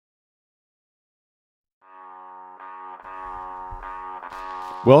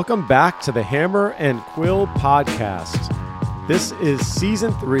Welcome back to the Hammer and Quill podcast. This is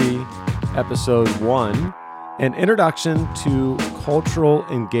season 3, episode 1, an introduction to cultural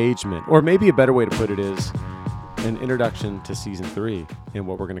engagement, or maybe a better way to put it is an introduction to season 3 and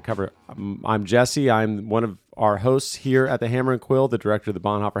what we're going to cover. I'm Jesse. I'm one of our hosts here at the Hammer and Quill, the director of the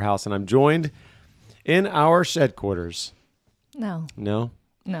Bonhoeffer House, and I'm joined in our shed quarters. No.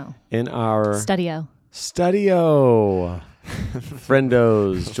 In our Studio.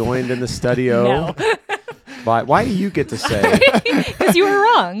 Friendos joined in the studio. No. Why do you get to say? Because you were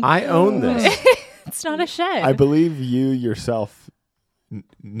wrong. I own this. It's not a shed. I believe you yourself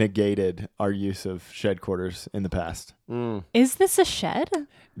negated our use of shed quarters in the past. Is this a shed?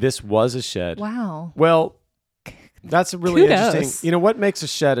 This was a shed. Wow. Well, that's really Kudos. interesting. You know, what makes a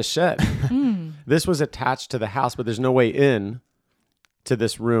shed a shed? This was attached to the house, but there's no way in to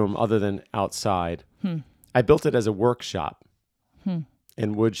this room other than outside. I built it as a workshop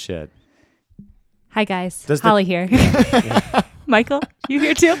and woodshed. Hi, guys. Does Holly here. Michael, you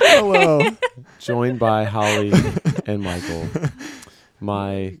here too? Hello. Joined by Holly and Michael,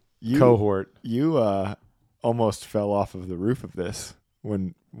 my cohort. You almost fell off of the roof of this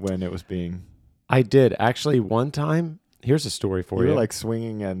when it was being. I did. Actually, one time, here's a story for You you. were like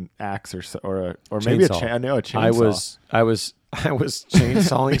swinging an axe or maybe a chainsaw. I was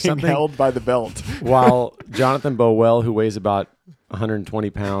chainsawing being something held by the belt. while Jonathan Bowell, who weighs about 120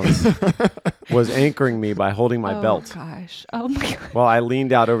 pounds, was anchoring me by holding my belt. Gosh. Oh my God. While I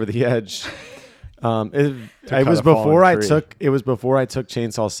leaned out over the edge. It cut was a before I fallen tree. took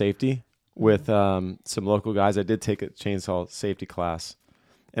chainsaw safety with some local guys. I did take a chainsaw safety class,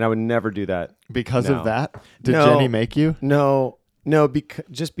 and I would never do that. Because No. of that? Did No. Jenny make you? No,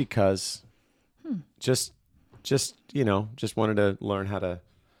 just because. Just wanted to learn how to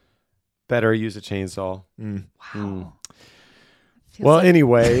better use a chainsaw. Wow. Feels Well, like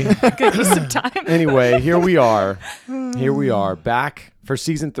anyway, good use of time. here we are back for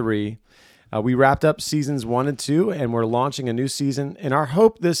season 3. We wrapped up seasons 1 and 2, and we're launching a new season. And our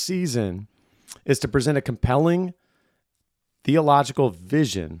hope this season is to present a compelling theological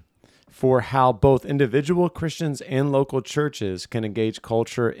vision for how both individual Christians and local churches can engage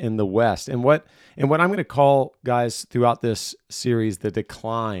culture in the West. And what I'm going to call, guys, throughout this series, the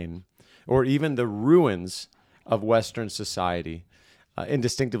decline or even the ruins of Western society in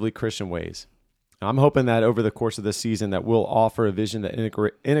distinctively Christian ways. I'm hoping that over the course of this season that we'll offer a vision that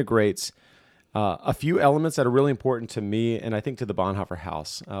integrates a few elements that are really important to me and I think to the Bonhoeffer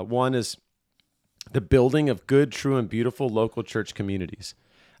House. One is the building of good, true, and beautiful local church communities.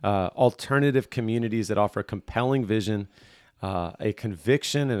 Alternative communities that offer a compelling vision, a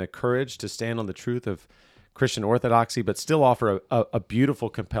conviction and a courage to stand on the truth of Christian orthodoxy, but still offer a beautiful,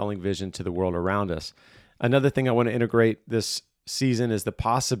 compelling vision to the world around us. Another thing I want to integrate this season is the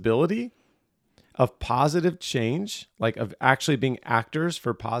possibility of positive change, like of actually being actors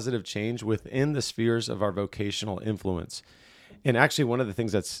for positive change within the spheres of our vocational influence. And actually, one of the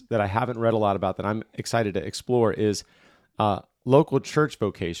things that I haven't read a lot about that I'm excited to explore is local church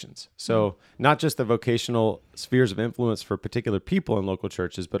vocations. So not just the vocational spheres of influence for particular people in local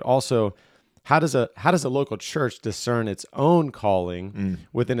churches, but also how does a local church discern its own calling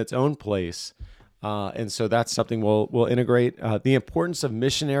within its own place? And so that's something we'll integrate. The importance of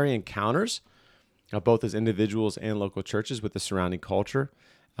missionary encounters, both as individuals and local churches with the surrounding culture,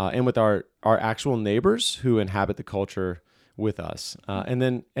 and with our actual neighbors who inhabit the culture with us. And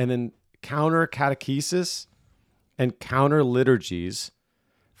then counter catechesis and counter liturgies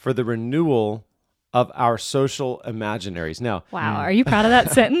for the renewal of our social imaginaries. Now, Wow. Are you proud of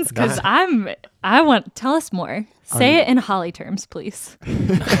that sentence? Because tell us more. Say it in Holly terms, please.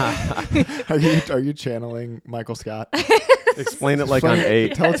 Are you channeling Michael Scott? explain it like I'm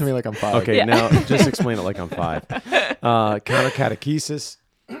 8. Tell it to me like I'm 5. Okay, now just explain it like I'm 5. Counter catechesis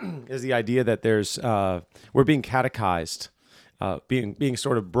is the idea that we're being catechized, being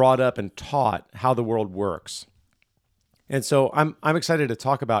sort of brought up and taught how the world works. And so I'm excited to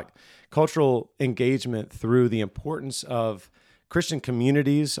talk about cultural engagement through the importance of Christian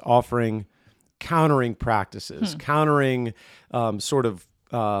communities offering countering practices, countering sort of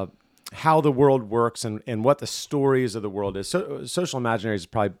how the world works and what the stories of the world is. So, social imaginaries is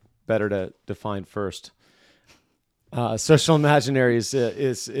probably better to define first. Social imaginaries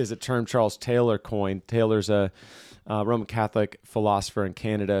is a term Charles Taylor coined. Taylor's a Roman Catholic philosopher in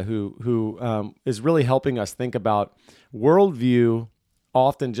Canada who is really helping us think about worldview.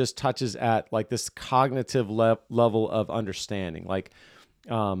 Often just touches at like this cognitive level of understanding, like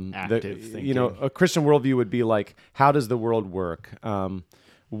Active thinking. a Christian worldview would be like, how does the world work?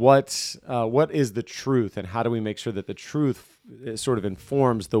 what is the truth, and how do we make sure that the truth sort of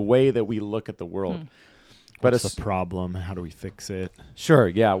informs the way that we look at the world. But What's the problem? How do we fix it? Sure,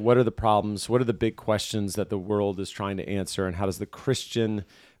 yeah. What are the problems? What are the big questions that the world is trying to answer, and how does the Christian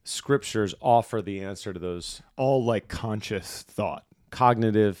scriptures offer the answer to those? All like conscious thought.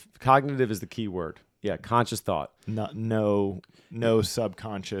 Cognitive is the key word. Yeah, conscious thought. No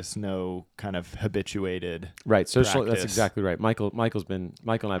subconscious, no kind of habituated. Right. Social. That's practice. exactly right. Michael and I've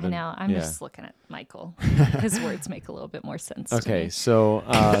I been. know. I'm yeah. just looking at Michael. His words make a little bit more sense to Okay, me. so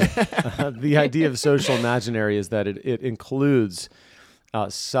the idea of social imaginary is that it includes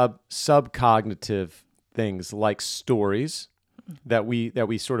subcognitive things like stories that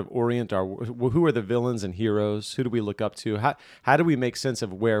we sort of orient who are the villains and heroes, who do we look up to, how do we make sense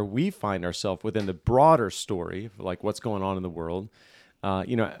of where we find ourselves within the broader story, like what's going on in the world.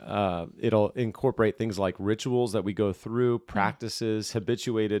 It'll incorporate things like rituals that we go through, practices,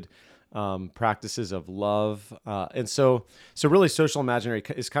 habituated practices of love. And so really social imaginary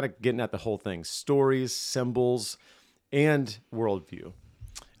is kind of getting at the whole thing: stories, symbols, and worldview.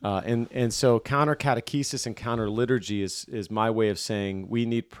 And so counter catechesis and counter liturgy is my way of saying we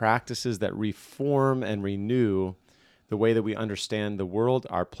need practices that reform and renew the way that we understand the world,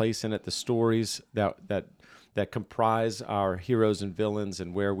 our place in it, the stories that comprise our heroes and villains,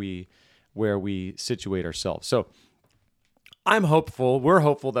 and where we situate ourselves. So we're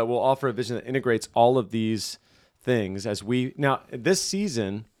hopeful that we'll offer a vision that integrates all of these things now this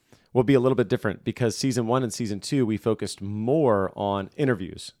season will be a little bit different, because season 1 and season 2, we focused more on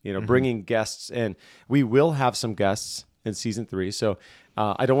interviews, bringing guests in. We will have some guests in season 3. So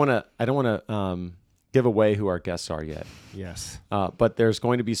I don't want to give away who our guests are yet. Yes. But there's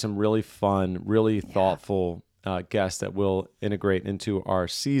going to be some really fun, really thoughtful guests that will integrate into our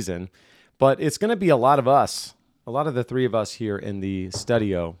season. But it's going to be a lot of us, a lot of the 3 of us here in the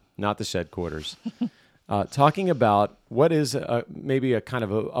studio, not the shed quarters, talking about what is maybe a kind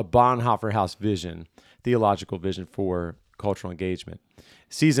of a Bonhoeffer House vision, theological vision for cultural engagement.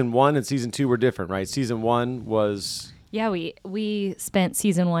 Season 1 and season 2 were different, right? Season 1 was... Yeah, we spent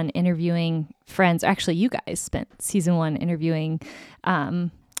season 1 interviewing friends. Actually, you guys spent season 1 interviewing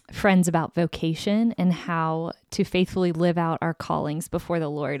friends about vocation and how to faithfully live out our callings before the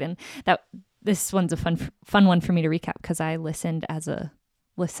Lord. And this one's a fun one for me to recap, because I listened as a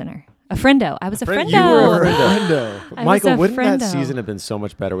listener. A friendo. I was a friendo. You were a friendo. I was Michael, a wouldn't that friendo. season have been so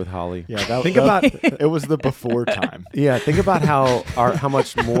much better with Holly? Yeah, Think about it was the before time. Yeah, think about how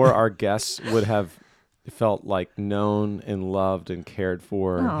much more our guests would have felt like known and loved and cared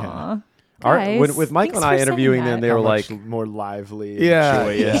for. Aw, guys, With Michael and I thanks for interviewing saying them, that. they were How like, much more lively and Yeah,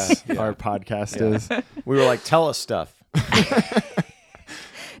 joyous yeah. our podcast Yeah. is. we were like, tell us stuff.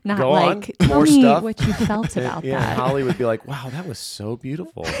 Not Go on, like, tell more me stuff. what you felt about Yeah, that. Holly would be like, wow, that was so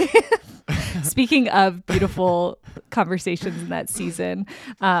beautiful. Speaking of beautiful conversations in that season,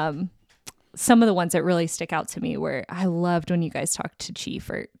 some of the ones that really stick out to me were, I loved when you guys talked to Chief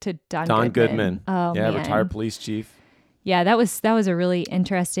or to Don Goodman. Oh, yeah, man. retired police chief. Yeah, that was a really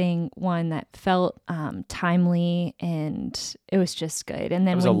interesting one that felt timely, and it was just good. And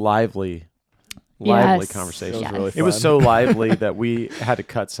then It was a lively conversation. It was really It was fun. so lively that we had to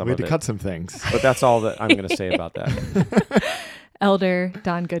cut some We of had to it. cut some things. But that's all that I'm going to say about that. Elder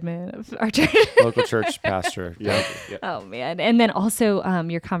Don Goodman of our church. Local church pastor. Yeah. Oh man. And then also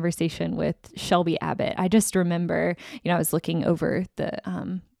your conversation with Shelby Abbott. I just remember, I was looking over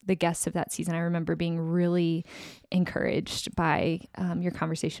the guests of that season. I remember being really encouraged by your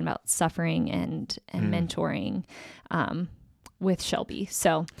conversation about suffering and mentoring with Shelby.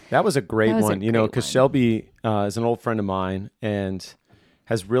 So That was a great That was a one, great because one. Shelby is an old friend of mine, and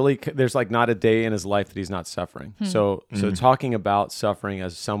has really, there's like not a day in his life that he's not suffering. So talking about suffering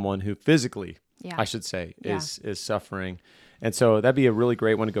as someone who physically, Yeah. I should say, Yeah. is suffering. And so that'd be a really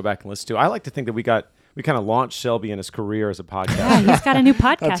great one to go back and listen to. I like to think that we kind of launched Shelby in his career as a yeah, podcaster. he's got a new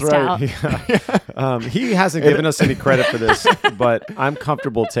podcast out. He hasn't given us any credit for this, but I'm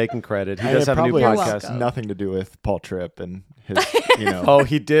comfortable taking credit. He And does it have a new probably You're podcast. welcome. nothing to do with Paul Tripp and his, Oh,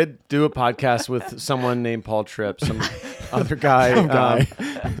 he did do a podcast with someone named Paul Tripp, some other guy.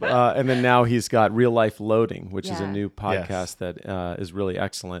 And then now he's got Real Life Loading, which is a Yeah. new podcast that is really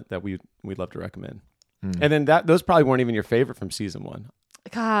excellent that we'd love to recommend. And then those probably weren't even your favorite from season 1.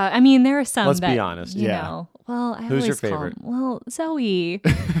 God, I mean, there are some Let's that, be honest. you Yeah. know, well, I Who's your always call favorite? him- well, Zoe. You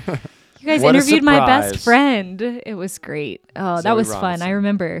guys What a interviewed my best surprise. friend. It was great. Oh, that Zoe was fun. Robinson. I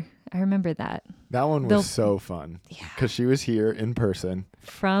remember that that one They'll- was so fun because she was here in person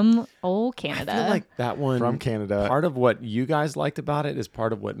from old I Canada. feel like that one from Canada. Part of what you guys liked about it is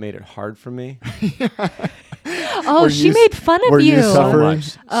part of what made it hard for me. Oh, she made fun were of you you. So suffering? much.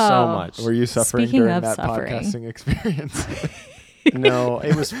 So Oh. much. Were you suffering Speaking during of that suffering. podcasting experience? No,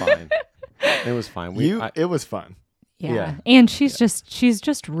 it was fine. It was fine. It was fun. Yeah. Yeah. And she's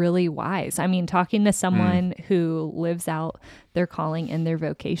just really wise. I mean, talking to someone who lives out their calling and their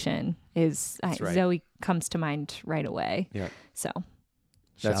vocation is right. Zoe comes to mind right away. Yeah. So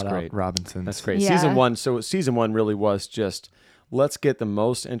That's Shout out great. Robinson. That's great. Yeah. Season one really was just let's get the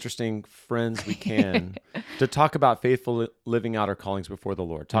most interesting friends we can to talk about faithful living out our callings before the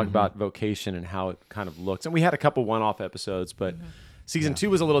Lord. Talk about vocation and how it kind of looks. And we had a couple one-off episodes, but season 2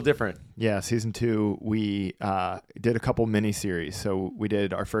 was a little different. Yeah, season 2, we did a couple mini-series. So we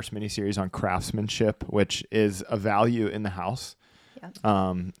did our first mini-series on craftsmanship, which is a value in the house.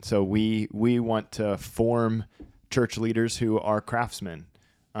 Yeah. So we want to form church leaders who are craftsmen,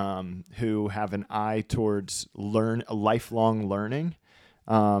 who have an eye towards lifelong learning,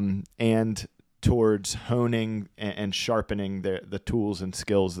 and towards honing and sharpening the tools and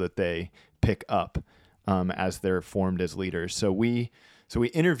skills that they pick up as they're formed as leaders. So we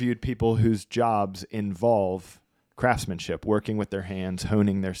interviewed people whose jobs involve craftsmanship, working with their hands,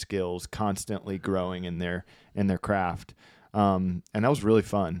 honing their skills, constantly growing in their craft. And that was really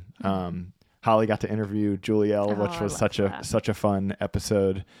fun. Holly got to interview Julielle, which was such a fun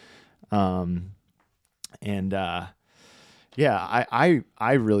episode. I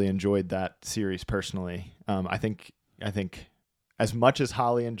really enjoyed that series personally. I think as much as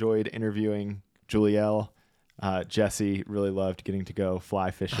Holly enjoyed interviewing Julielle, Jesse really loved getting to go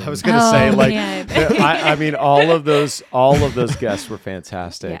fly fishing. I was going to say, like, man. I mean, all of those guests were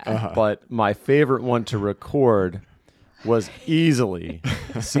fantastic. Yeah. But my favorite one to record was easily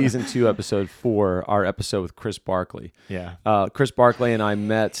season 2, episode 4, our episode with Chris Barkley. Yeah. Chris Barkley and I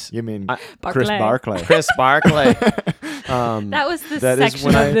met. You mean Barclay. Chris Barclay? Chris Barkley. That was the that is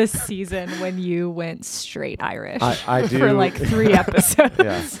section when of this season when you went straight Irish I do. for like 3 episodes.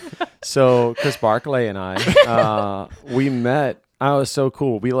 Yeah. So Chris Barclay and I, we met. Oh, it was so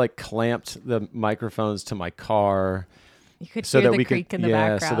cool. We like clamped the microphones to my car. You could So hear that the we creak could, in the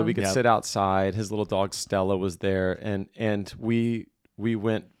background. so that we could Yep. sit outside. His little dog Stella was there, and we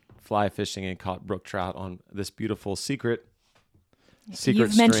went fly fishing and caught brook trout on this beautiful secret You've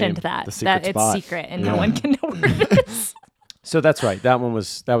stream. mentioned that The secret it's spot. secret and no one can know where it is. So that's right. That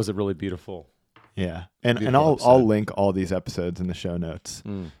was a really beautiful. Yeah. And Beautiful I'll episode. link all these episodes in the show notes.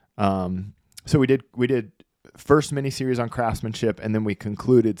 Mm. So we did first mini-series on craftsmanship, and then we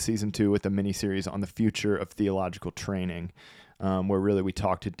concluded season 2 with a mini-series on the future of theological training, where really we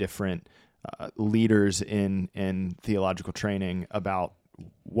talked to different leaders in theological training about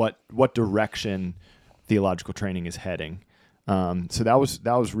what direction theological training is heading. So that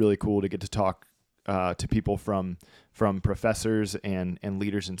was really cool to get to talk to people from professors and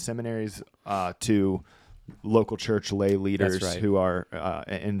leaders in seminaries to local church lay leaders That's right. who are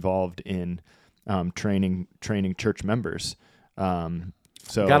involved in training church members.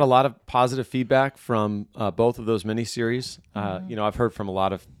 So Got a lot of positive feedback from both of those miniseries. I've heard from a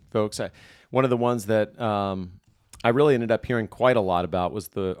lot of folks. One of the ones that I really ended up hearing quite a lot about was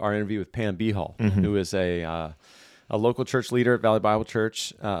our interview with Pam Behal, who is a local church leader at Valley Bible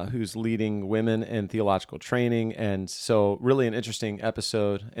Church, who's leading women in theological training. And so really an interesting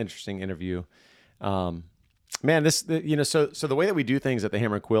episode, interesting interview. Man, so the way that we do things at the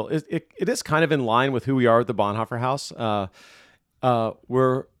Hammer and Quill it is kind of in line with who we are at the Bonhoeffer House.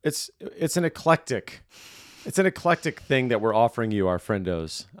 It's an eclectic thing that we're offering you, our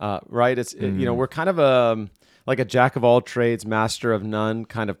friendos, right? We're kind of like a jack of all trades, master of none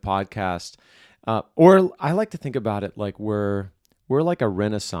kind of podcast. Or I like to think about it like we're like a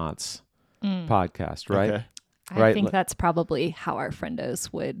Renaissance podcast, right? Okay. I think that's probably how our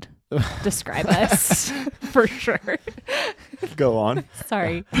friendos would describe us for sure. Go on.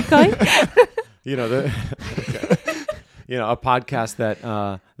 Sorry. Keep going. A podcast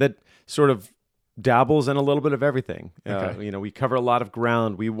that sort of dabbles in a little bit of everything. Okay. We cover a lot of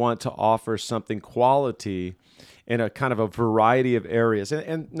ground. We want to offer something quality in a kind of a variety of areas.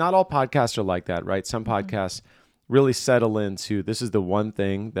 And not all podcasts are like that, right? Some podcasts really settle into this is the one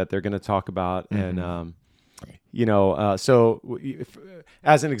thing that they're going to talk about. And,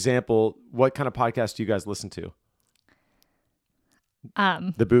 as an example, what kind of podcast do you guys listen to?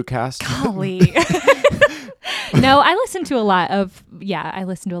 The Bootcast? Golly. No, I listen to a lot of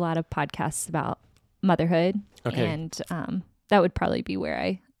podcasts about motherhood. Okay. And that would probably be where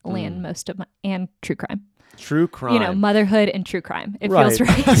I land most of and true crime. True crime. Motherhood and true crime. It Right. feels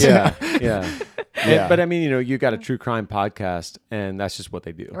right. Yeah. Yeah. But I mean, you got a true crime podcast, and that's just what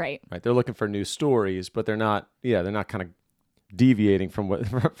they do. Right. They're looking for new stories, but they're not kind of deviating from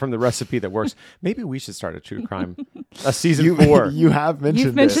what from the recipe that works. Maybe we should start a true crime, a season 4. You have mentioned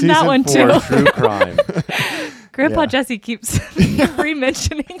You've mentioned it. that one too. True crime. Grandpa Yeah. Jesse keeps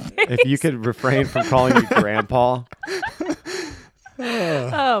re-mentioning things. If you could refrain from calling me Grandpa.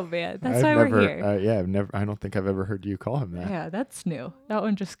 Oh man, that's I've why never, we're here. I've never. I don't think I've ever heard you call him that. Yeah, that's new. That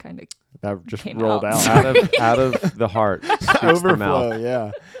one just kind of That just Came rolled out. out. out of the heart, speaks the Overflow, mouth.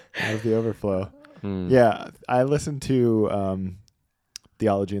 yeah, out of the overflow. Mm. Yeah, I listened to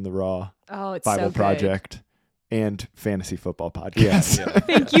Theology in the Raw oh, it's Bible so good. Project and Fantasy Football Podcast. Yeah.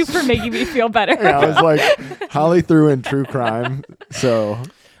 Thank you for making me feel better. Yeah, I was like, Holly threw in true crime, so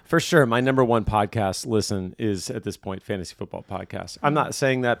For sure, my number one podcast listen is at this point Fantasy Football Podcast. I'm not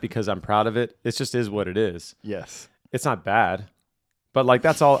saying that because I'm proud of it. It just is what it is. yes, It's not bad, but like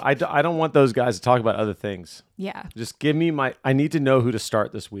that's all. I don't want those guys to talk about other things. Yeah. Just give me I need to know who to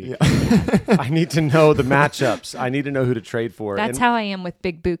start this week. I need to know the matchups. I need to know who to trade for. That's And how I am with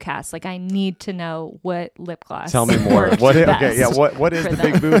Big Boo Cast. Like I need to know what lip gloss. Tell me more. works Okay, best yeah. What is for the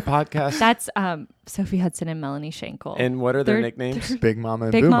them. Big Boo podcast? That's Sophie Hudson and Melanie Schenkel. And what are their They're- nicknames? Big Mama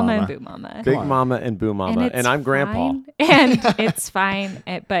and Big Boo Mama Mama. and Boo Mama. Big on. Mama and Boo Mama, it's and I'm Grandpa. fine. And it's fine.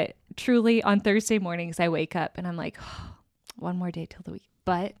 But truly, on Thursday mornings, I wake up and I'm like, oh, one more day till the week.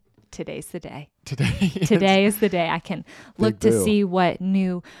 But today's the day. Today is the day I can look to Boo. see what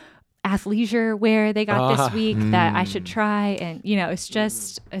new athleisure wear they got Ah. this week that I should try. And it's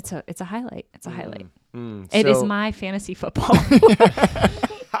just it's a highlight. It's a highlight. Mm, It is so- my fantasy football.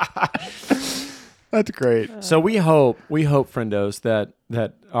 That's great. So we hope, friendos,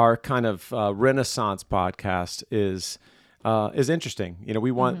 that our kind of Renaissance podcast is interesting.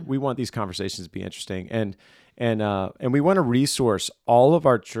 We want these conversations to be interesting, and we want to resource all of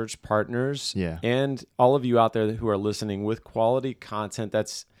our church partners, Yeah. and all of you out there who are listening with quality content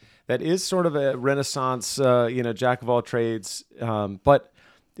that is sort of a Renaissance, jack of all trades, but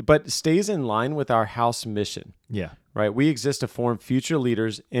stays in line with our house mission. Yeah. Right? We exist to form future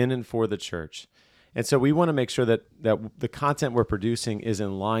leaders in and for the church. And so we want to make sure that the content we're producing is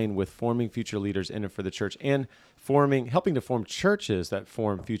in line with forming future leaders in and for the church, and helping to form churches that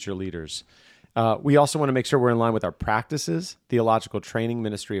form future leaders. We also want to make sure we're in line with our practices, theological training,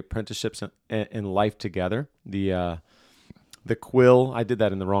 ministry apprenticeships, and life together. The quill, I did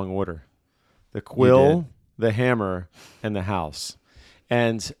that in the wrong order. The quill, the hammer, and the house.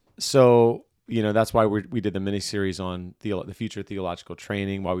 And so, that's why we did the mini-series on the future theological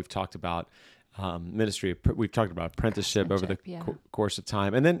training, why we've talked about ministry. We've talked about apprenticeship over the yeah. course of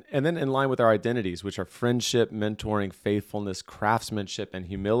time. And then in line with our identities, which are friendship, mentoring, faithfulness, craftsmanship, and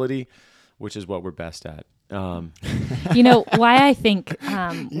humility, which is what we're best at. Why I think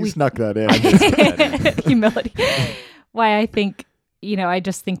You snuck that in. humility. Why I think, I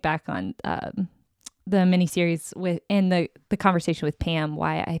just think back on the miniseries and the conversation with Pam,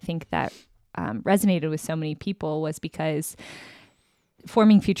 why I think that resonated with so many people was because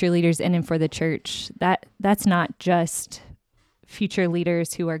forming future leaders in and for the church, that's not just future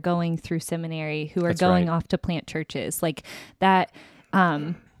leaders who are going through seminary, who are That's going right. off to plant churches. Like that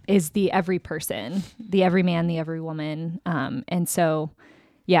is the every person, the every man, the every woman. And so,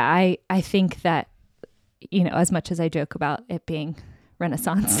 yeah, I think that, as much as I joke about it being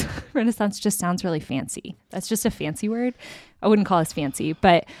Renaissance, Renaissance just sounds really fancy. That's just a fancy word. I wouldn't call us fancy,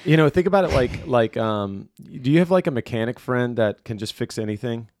 but Think about it like do you have like a mechanic friend that can just fix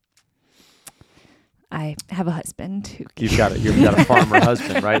anything? I have a husband who You've got a farmer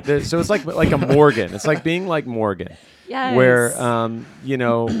husband, right? So it's like a Morgan. It's like being like Morgan, yes. where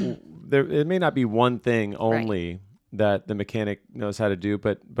it may not be one thing only that the mechanic knows how to do,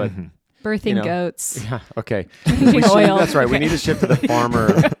 but birthing goats, yeah, okay. changing oil. That's right. We need to shift to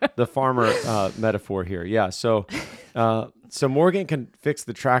the farmer metaphor here. Yeah. So Morgan can fix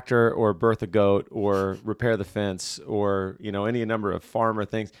the tractor or birth a goat or repair the fence or any number of farmer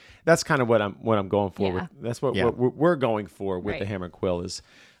things. That's kind of what I'm going for. Yeah. That's what Yeah. we're going for with the Right. hammer and quill is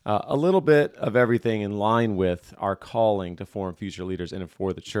a little bit of everything in line with our calling to form future leaders in and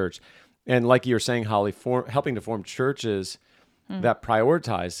for the church. And like you were saying, Holly, helping to form churches that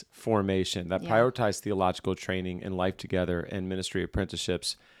prioritize formation, that prioritize theological training and life together and ministry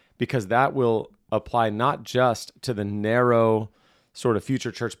apprenticeships, because that will apply not just to the narrow sort of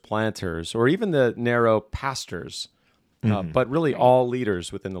future church planters or even the narrow pastors, but really all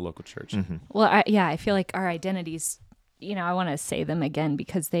leaders within the local church. Well, I feel like our identities, I want to say them again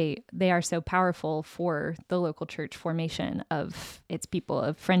because they are so powerful for the local church formation of its people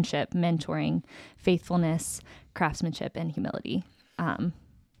of friendship, mentoring, faithfulness, craftsmanship, and humility. I'm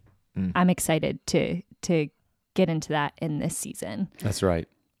excited to get into that in this season. That's right.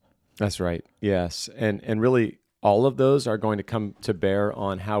 Yes. And really all of those are going to come to bear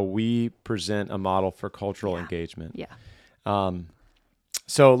on how we present a model for cultural engagement. Yeah.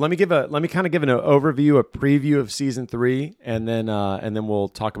 So let me kind of give an overview, a preview of season 3, and then we'll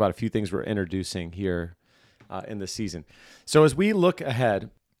talk about a few things we're introducing here in the season. So as we look ahead,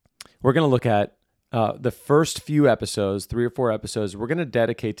 we're going to look at the first few episodes, 3 or 4 episodes. We're going to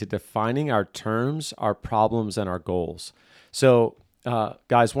dedicate to defining our terms, our problems, and our goals. So,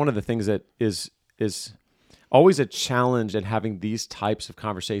 guys, one of the things that is always a challenge in having these types of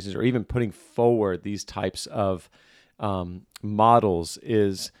conversations, or even putting forward these types of models,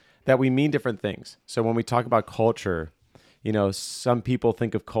 is that we mean different things. So when we talk about culture, some people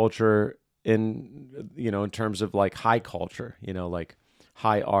think of culture in terms of like high culture, like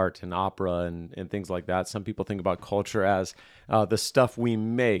high art and opera and things like that. Some people think about culture as the stuff we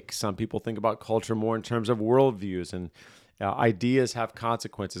make. Some people think about culture more in terms of worldviews and ideas have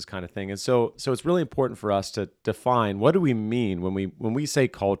consequences kind of thing. And so it's really important for us to define, what do we mean when we say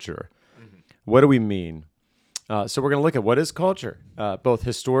culture? Mm-hmm. What do we mean? So we're going to look at what is culture, both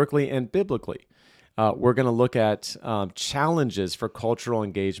historically and biblically. We're going to look at challenges for cultural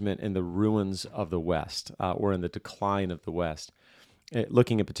engagement in the ruins of the West, or in the decline of the West.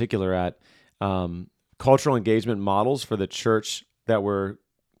 Looking in particular at cultural engagement models for the church that were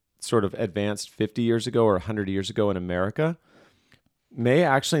sort of advanced 50 years ago or 100 years ago in America may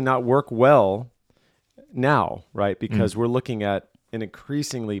actually not work well now, right? Because we're looking at an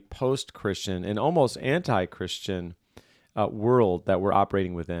increasingly post-Christian and almost anti-Christian world that we're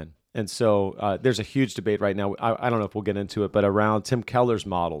operating within. And so there's a huge debate right now. I don't know if we'll get into it, but around Tim Keller's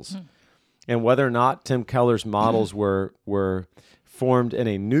models and whether or not Tim Keller's models were formed in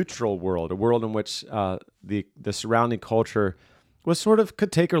a neutral world, a world in which the surrounding culture was sort of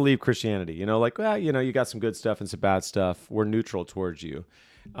could take or leave Christianity. You got some good stuff and some bad stuff. We're neutral towards you.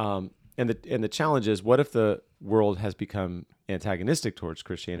 And the challenge is, what if the world has become antagonistic towards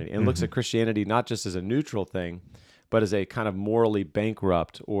Christianity and looks at Christianity not just as a neutral thing, but as a kind of morally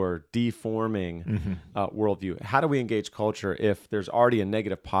bankrupt or deforming worldview? How do we engage culture if there's already a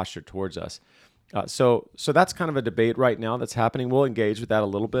negative posture towards us? So that's kind of a debate right now that's happening. We'll engage with that a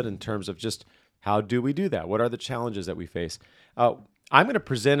little bit in terms of just how do we do that? What are the challenges that we face? I'm going to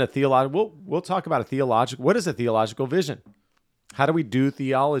present a theological. We'll talk about what is a theological vision? How do we do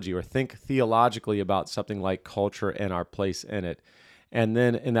theology or think theologically about something like culture and our place in it? And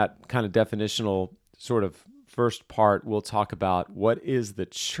then in that kind of definitional sort of first part, we'll talk about what is the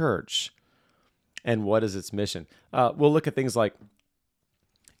church and what is its mission. We'll look at things like,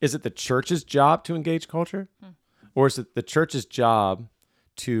 is it the church's job to engage culture? Or is it the church's job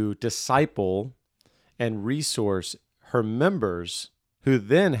to disciple and resource her members who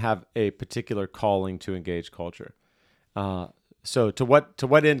then have a particular calling to engage culture? So to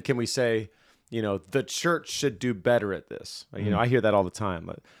what end can we say, the church should do better at this? I hear that all the time.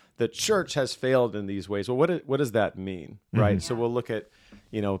 The church has failed in these ways. Well, what does that mean, right? So we'll look at,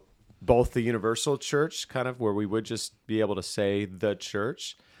 both the universal church, kind of where we would just be able to say the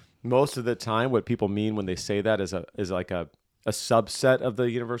church. Most of the time, what people mean when they say that is like a subset of the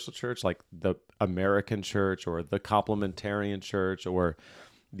universal church, like the American church or the complementarian church or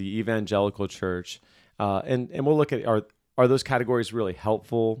the evangelical church. And we'll look at, are those categories really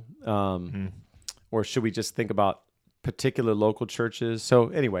helpful? Or should we just think about particular local churches? So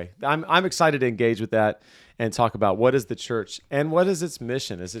anyway, I'm excited to engage with that and talk about what is the church and what is its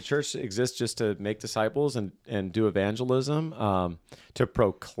mission. Does the church exist just to make disciples and do evangelism, to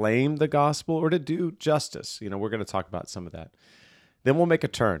proclaim the gospel, or to do justice? We're going to talk about some of that. Then we'll make a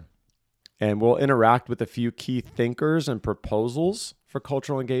turn and we'll interact with a few key thinkers and proposals for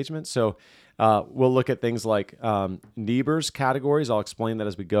cultural engagement. So we'll look at things like Niebuhr's categories. I'll explain that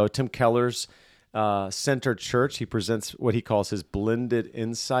as we go. Tim Keller's Center Church. He presents what he calls his blended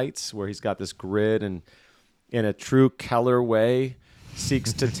insights, where he's got this grid and in a true Keller way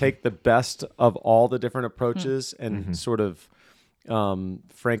seeks to take the best of all the different approaches and sort of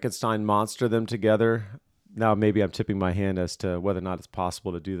Frankenstein monster them together. Now maybe I'm tipping my hand as to whether or not it's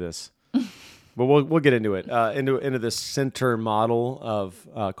possible to do this. But we'll get into it, into this center model of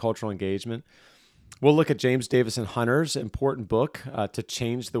cultural engagement. We'll look at James Davison Hunter's important book, To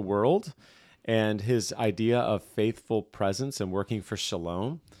Change the World, and his idea of faithful presence and working for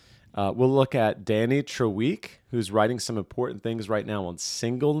shalom. We'll look at Danny Treweek, who's writing some important things right now on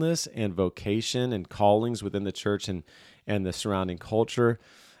singleness and vocation and callings within the church and the surrounding culture.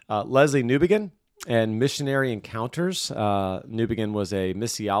 Leslie Newbegin and missionary encounters. Newbegin was a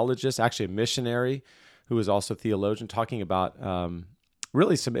missiologist, actually a missionary, who was also a theologian, talking about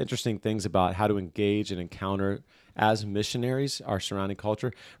really some interesting things about how to engage and encounter as missionaries our surrounding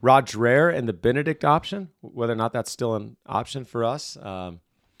culture. Rod Dreher and the Benedict option, whether or not that's still an option for us,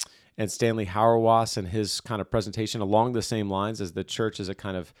 and Stanley Hauerwas and his kind of presentation along the same lines as the church as a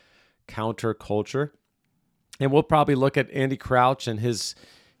kind of counterculture. And we'll probably look at Andy Crouch and his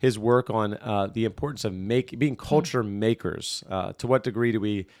work on the importance of being culture makers. To what degree do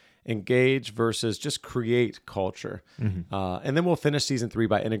we engage versus just create culture? And then we'll finish season 3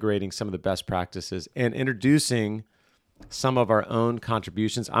 by integrating some of the best practices and introducing some of our own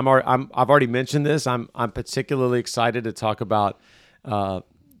contributions. I've already mentioned this. I'm particularly excited to talk about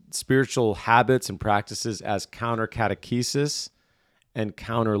spiritual habits and practices as counter catechesis and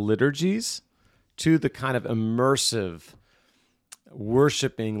counter liturgies to the kind of immersive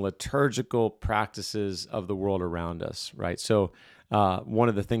worshiping liturgical practices of the world around us, right? So one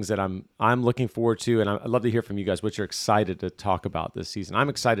of the things that I'm looking forward to, and I'd love to hear from you guys what you're excited to talk about this season. I'm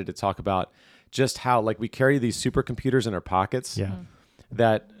excited to talk about just how, like, we carry these supercomputers in our pockets. Yeah.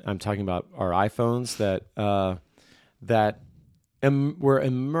 That I'm talking about our iPhones we're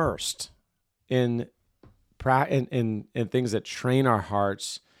immersed in things that train our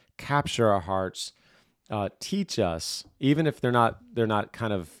hearts, capture our hearts, teach us, even if they're not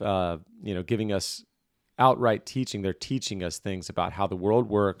kind of giving us outright teaching. They're teaching us things about how the world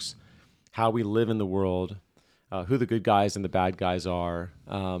works, how we live in the world, who the good guys and the bad guys are.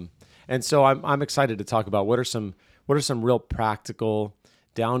 And so I'm excited to talk about what are some real practical,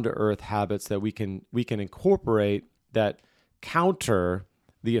 down to earth habits that we can incorporate that counter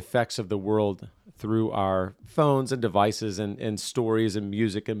the effects of the world through our phones and devices and stories and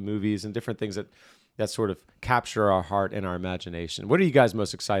music and movies and different things that sort of capture our heart and our imagination. What are you guys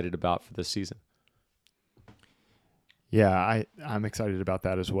most excited about for this season? Yeah, I'm excited about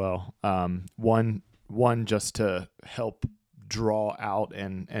that as well. One just to help draw out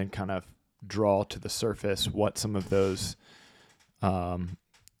and kind of draw to the surface what some of those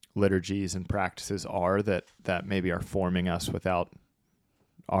liturgies and practices are that maybe are forming us without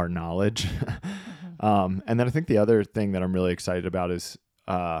our knowledge. And then I think the other thing that I'm really excited about is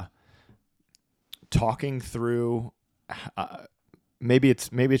talking through maybe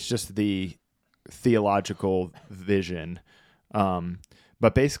it's just the theological vision,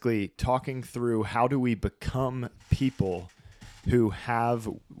 but basically talking through how do we become people who have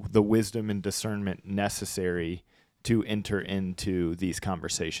the wisdom and discernment necessary to enter into these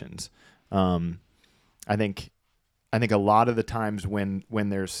conversations. I think a lot of the times when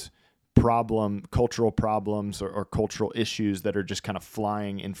there's cultural problems or cultural issues that are just kind of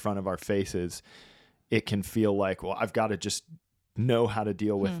flying in front of our faces, it can feel like, well, I've got to just know how to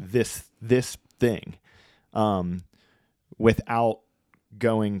deal with this thing, without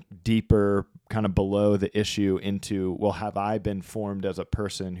going deeper, kind of below the issue into, well, have I been formed as a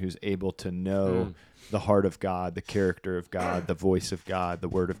person who's able to know the heart of God, the character of God, the voice of God, the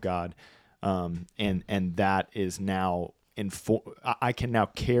word of God, and that is now I can now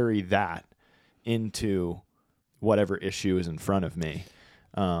carry that into whatever issue is in front of me.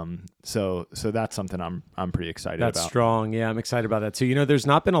 So that's something I'm pretty excited about. That's strong. Yeah, I'm excited about that too. There's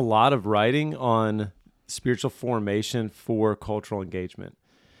not been a lot of writing on spiritual formation for cultural engagement.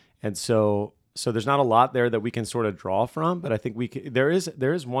 And so there's not a lot there that we can sort of draw from, but I think there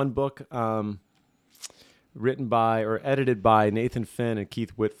is one book written by or edited by Nathan Finn and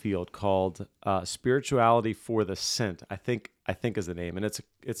Keith Whitfield called Spirituality for the Sent, I think is the name. And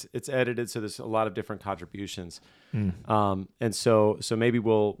it's edited, so there's a lot of different contributions. And so maybe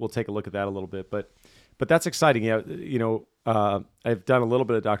we'll take a look at that a little bit, but that's exciting. Yeah, I've done a little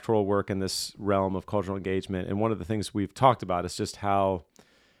bit of doctoral work in this realm of cultural engagement, and one of the things we've talked about is just how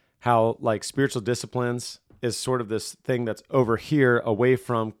like spiritual disciplines is sort of this thing that's over here away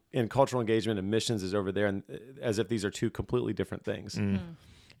from, in cultural engagement, and missions is over there, and as if these are two completely different things.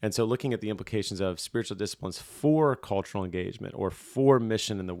 And so looking at the implications of spiritual disciplines for cultural engagement or for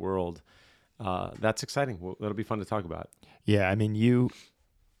mission in the world, that's exciting. That'll be fun to talk about. Yeah, I mean, you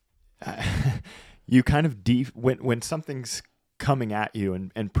kind of when something's coming at you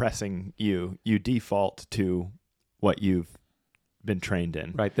and pressing you default to what you've been trained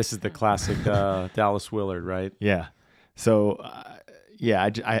in. Right. This is the classic Dallas Willard, right? Yeah. So,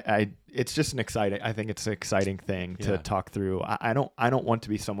 it's just I think it's an exciting thing to talk through. I don't want to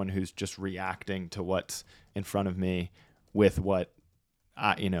be someone who's just reacting to what's in front of me with what,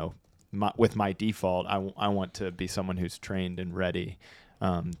 with my default. I want to be someone who's trained and ready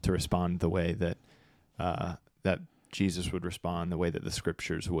to respond the way that that Jesus would respond, the way that the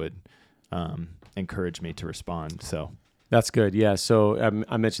scriptures would encourage me to respond. So That's good. Yeah. So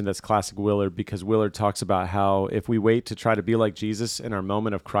I mentioned that's classic Willard because Willard talks about how if we wait to try to be like Jesus in our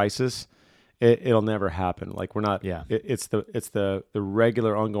moment of crisis, it'll never happen. Like we're not. Yeah. It's the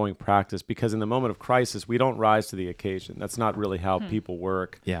regular ongoing practice because in the moment of crisis we don't rise to the occasion. That's not really how people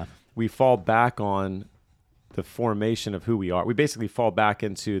work. Yeah. We fall back on the formation of who we are. We basically fall back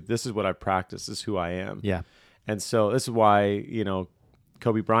into this is what I practice. This is who I am. Yeah. And so this is why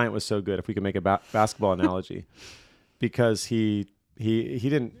Kobe Bryant was so good. If we could make a basketball analogy. Because he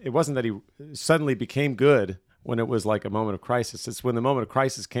didn't. It wasn't that he suddenly became good when it was like a moment of crisis. It's when the moment of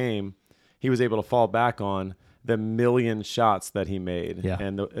crisis came, he was able to fall back on the million shots that he made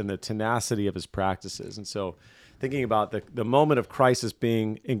and the tenacity of his practices. And so, thinking about the moment of crisis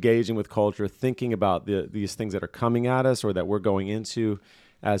being engaging with culture, thinking about these things that are coming at us or that we're going into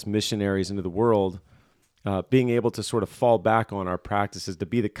as missionaries into the world, being able to sort of fall back on our practices to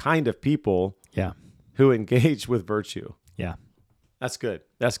be the kind of people. Yeah. Who engage with virtue. Yeah. That's good.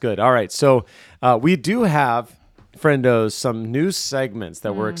 That's good. All right. So we do have, friendos, some new segments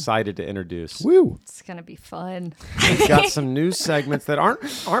that we're excited to introduce. Woo. It's going to be fun. We've got some new segments that aren't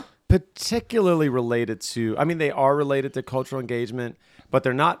particularly related to, I mean, they are related to cultural engagement, but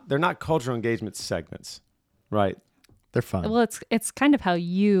they're not cultural engagement segments, right? They're fun. Well, it's kind of how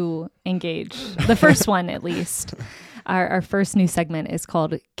you engage. The first one, at least. Our first new segment is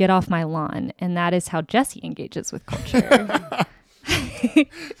called Get Off My Lawn, and that is how Jesse engages with culture.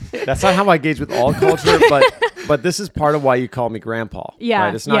 That's not how I engage with all culture, but this is part of why you call me grandpa. Yeah,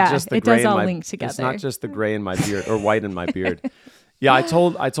 right? It's not just the it gray does in all my, link together. It's not just the gray in my beard or white in my beard. Yeah, I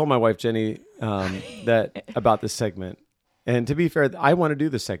told my wife Jenny that about this segment. And to be fair, I want to do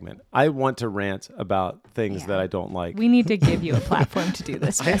this segment. I want to rant about things that I don't like. We need to give you a platform to do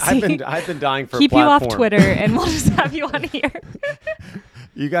this, Jesse. I've been dying for Keep a platform. you off Twitter, and we'll just have you on here.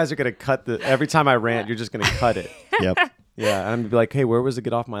 You guys are going to cut every time I rant, you're just going to cut it. Yep. Yeah, and I'm going to be like, hey, where was it?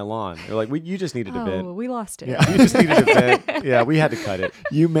 Get off my lawn. They're like, you just needed to vent. Oh, we lost it. Yeah. You just needed to vent. Yeah, we had to cut it.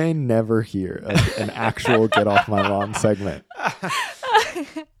 You may never hear an actual Get Off My Lawn segment.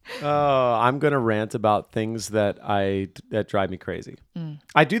 Oh, I'm going to rant about things that drive me crazy.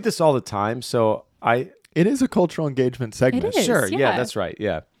 I do this all the time, so It is a cultural engagement segment. It is. Sure, yeah, yeah. that's right.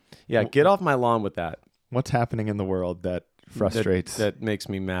 Yeah. Yeah, get off my lawn with that. What's happening in the world that frustrates? That makes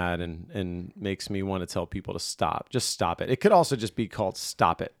me mad and makes me want to tell people to stop. Just stop it. It could also just be called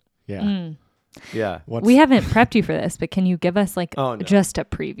stop it. Yeah. Yeah. We haven't prepped you for this, but can you give us no. just a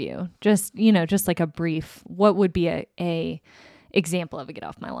preview? Just like a brief. What would be a example of a Get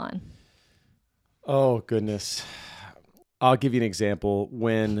Off My Lawn? Oh goodness. I'll give you an example.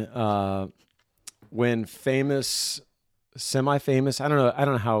 When famous, semi-famous, I don't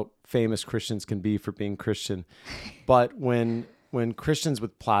know how famous Christians can be for being Christian, but when Christians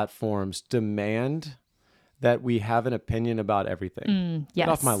with platforms demand that we have an opinion about everything. Yes. Get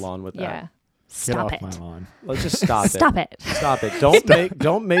off my lawn with that. Yeah. Get Stop off it. my lawn. Let's just stop it. Stop it. Stop it.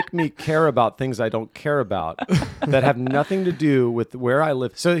 Don't make me care about things I don't care about that have nothing to do with where I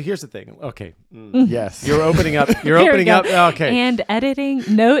live. So here's the thing. Okay. Yes. You're opening up. You're There we opening go. up. Okay. And editing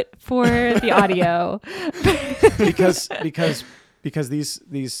note for the audio. because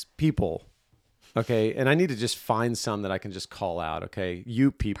these people, okay, and I need to just find some that I can just call out, okay?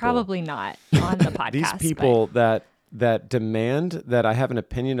 You people. Probably not on the podcast. These people that demand that I have an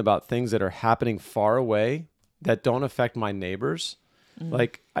opinion about things that are happening far away that don't affect my neighbors.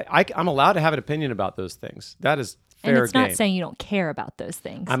 Like I'm allowed to have an opinion about those things. That is fair and it's game. not saying you don't care about those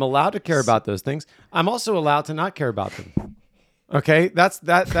things. I'm allowed to care about those things. I'm also allowed to not care about them. Okay? That's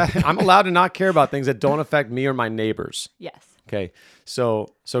I'm allowed to not care about things that don't affect me or my neighbors. Yes. Okay. So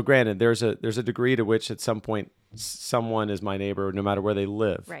granted, there's a degree to which at some point someone is my neighbor no matter where they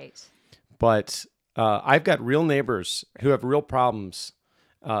live. Right. But I've got real neighbors who have real problems.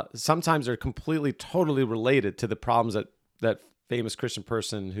 Sometimes they're completely, totally related to the problems that famous Christian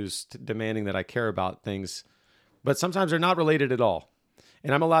person who's demanding that I care about things. But sometimes they're not related at all.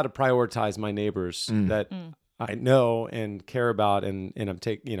 And I'm allowed to prioritize my neighbors that I know and care about and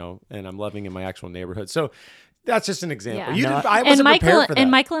I'm loving in my actual neighborhood. So that's just an example. Yeah. I wasn't prepared for that.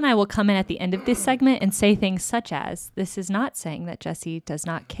 And Michael and I will come in at the end of this segment and say things such as, this is not saying that Jesse does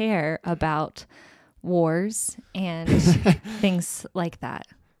not care about wars and things like that.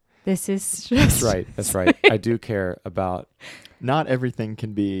 This is just... That's right. I do care about... Not everything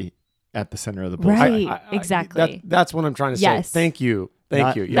can be at the center of the bullseye. Right, exactly. That's what I'm trying to say. Yes. Thank you.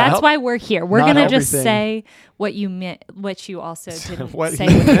 Not- Yeah, That's why we're here. We're Not going to just everything- say what you meant, what you also didn't what say.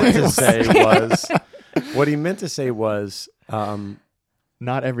 he with meant to words. say was... What he meant to say was...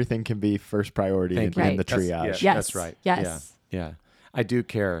 Not everything can be first priority in Thank you. the Right. triage. Yes, Yes. that's right. Yes. Yeah. I do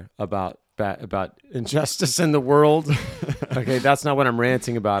care about about injustice in the world. Okay, that's not what I'm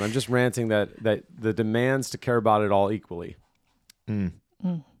ranting about. I'm just ranting that the demands to care about it all equally.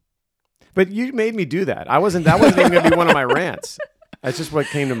 But you made me do that. That wasn't even going to be one of my rants. That's just what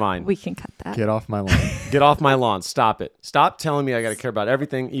came to mind. We can cut that. Get off my lawn. Get off my lawn. Stop it. Stop telling me I got to care about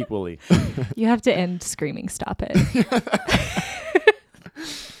everything equally. You have to end screaming, stop it.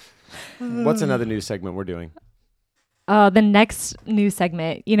 What's another news segment we're doing? The next news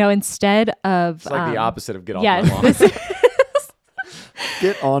segment, instead of... It's like the opposite of get off yes, my lawn. this is,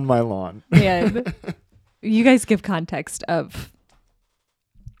 Get on my lawn. man, you guys give context of...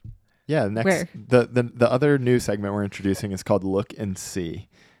 Yeah, next Where? the other news segment we're introducing is called Look and See.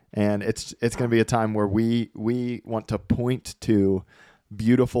 And it's going to be a time where we want to point to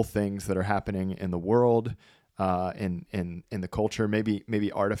beautiful things that are happening in the world, in the culture,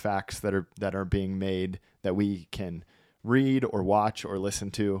 maybe artifacts that are being made that we can read or watch or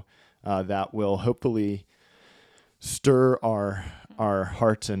listen to, that will hopefully stir our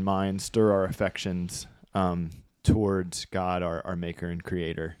hearts and minds, stir our affections towards God, our maker and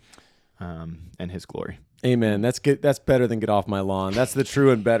creator, and his glory. Amen. That's good. That's better than get off my lawn. That's the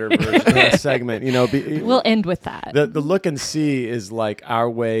true and better version of that segment. We'll end with that. The look and see is like our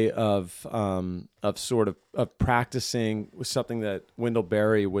way of practicing with something that Wendell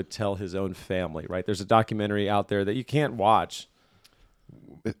Berry would tell his own family, right? There's a documentary out there that you can't watch,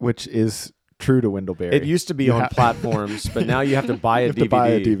 Which is true to Wendell Berry. It used to be on platforms, but now you have to buy a You have DVD. to buy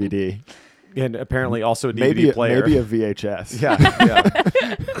a DVD. And apparently also a DVD player. Maybe a VHS. Yeah.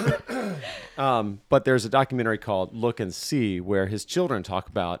 But there's a documentary called Look and See where his children talk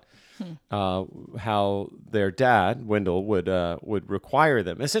about how their dad, Wendell, would require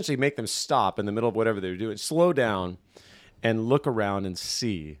them, essentially make them stop in the middle of whatever they're doing, slow down and look around and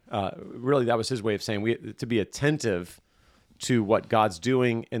see. Really, that was his way of saying to be attentive to what God's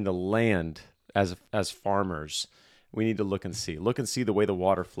doing in the land as farmers. We need to look and see the way the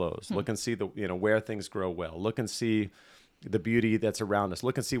water flows, look and see where things grow well, look and see the beauty that's around us,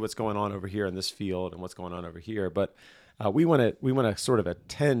 look and see what's going on over here in this field and what's going on over here. But we want to sort of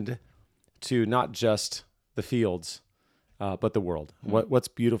attend to not just the fields, but the world. What's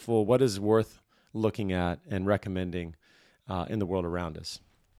beautiful, what is worth looking at and recommending in the world around us.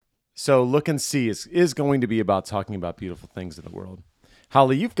 So look and see is going to be about talking about beautiful things in the world.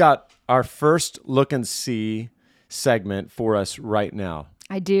 Holly, you've got our first look and see segment for us right now.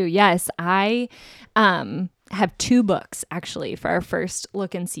 I do. Yes. I have two books actually for our first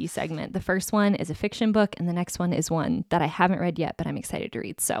look and see segment. The first one is a fiction book and the next one is one that I haven't read yet, but I'm excited to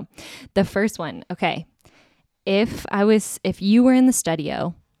read. So the first one, okay. If you were in the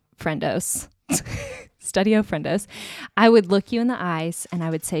Studio Friendos, I would look you in the eyes and I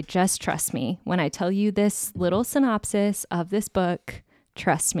would say, just trust me. When I tell you this little synopsis of this book,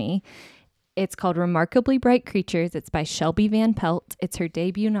 trust me. It's called Remarkably Bright Creatures. It's by Shelby Van Pelt. It's her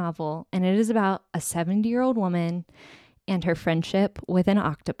debut novel, and it is about a 70-year-old woman and her friendship with an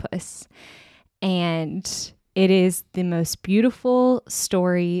octopus. And it is the most beautiful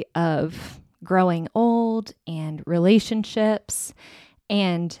story of growing old and relationships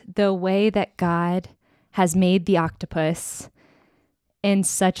and the way that God has made the octopus in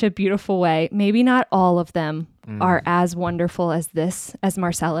such a beautiful way. Maybe not all of them are as wonderful as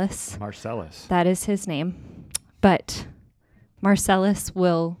Marcellus. Marcellus. That is his name. But Marcellus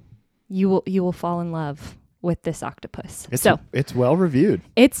you will fall in love with this octopus. It's well reviewed.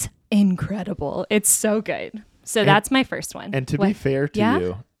 It's incredible. It's so good. So that's my first one. And to be fair to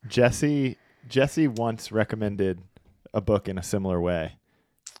you, Jesse once recommended a book in a similar way.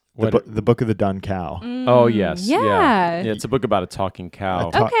 The Book of the Dun Cow. Oh, yes. Yeah. It's a book about a talking cow.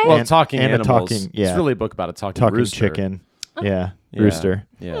 Talking and animals. It's really a book about a talking rooster. Chicken. Yeah. Rooster.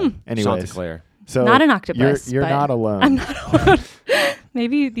 Yeah. Anyways. Chanticleer. So not an octopus. You're not alone. I'm not alone.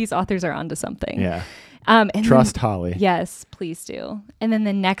 Maybe these authors are onto something. Yeah. And Trust Holly. Yes, please do. And then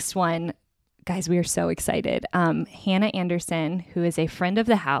the next one, guys, we are so excited. Hannah Anderson, who is a friend of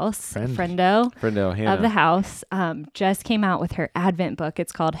the house, friendo Hannah. of the house, just came out with her Advent book.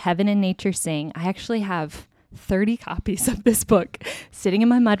 It's called Heaven and Nature Sing. I actually have 30 copies of this book sitting in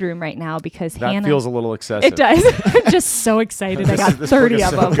my mudroom right now because that Hannah... feels a little excessive. It does. I'm just so excited. I got 30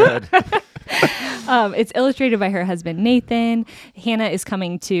 of them. Good. It's illustrated by her husband, Nathan. Hannah is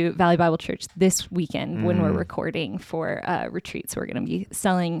coming to Valley Bible Church this weekend when we're recording for retreat. So we're going to be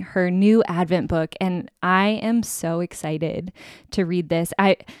selling her new Advent book. And I am so excited to read this.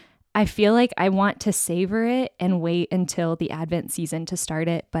 I feel like I want to savor it and wait until the Advent season to start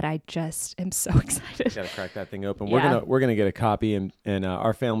it, but I just am so excited. Got to crack that thing open. Yeah. We're gonna get a copy, and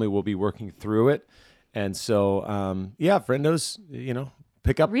our family will be working through it. And so, Friendos,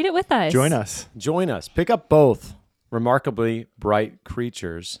 Pick up, Read it with us. Join us. join us. Pick up both Remarkably Bright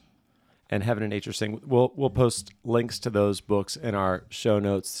Creatures and Heaven and Nature Sing. We'll post links to those books in our show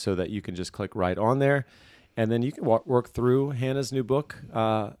notes so that you can just click right on there. And then you can work through Hannah's new book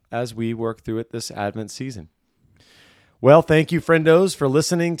as we work through it this Advent season. Well, thank you, friendos, for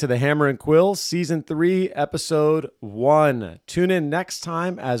listening to the Hammer and Quill Season 3, Episode 1. Tune in next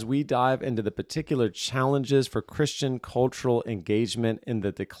time as we dive into the particular challenges for Christian cultural engagement in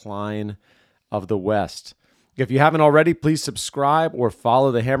the decline of the West. If you haven't already, please subscribe or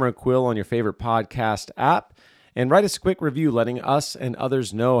follow the Hammer and Quill on your favorite podcast app and write us a quick review letting us and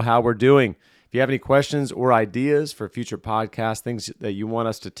others know how we're doing. If you have any questions or ideas for future podcasts, things that you want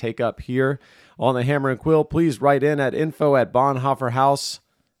us to take up here on the Hammer and Quill, please write in at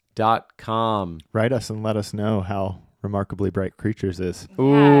info@bonhoefferhouse.com. Write us and let us know how Remarkably Bright Creatures is. Yeah,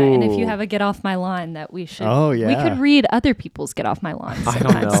 and if Ooh. you have a Get Off My Lawn that we should, Oh, we yeah. could read other people's Get Off My Lawn I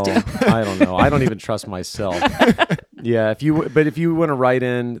sometimes don't know. too. I don't know. I don't even trust myself. Yeah, if you want to write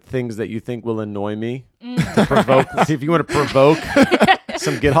in things that you think will annoy me to provoke, if you want to provoke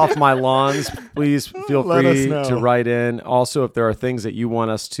some Get Off My Lawns, please feel Let us free know. to write in. Also, if there are things that you want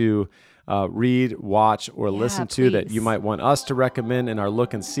us to read, watch, or listen to that please. you might want us to recommend in our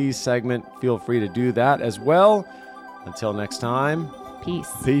Look and See segment, feel free to do that as well. Until next time, Peace.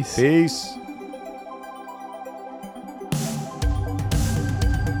 Peace. peace.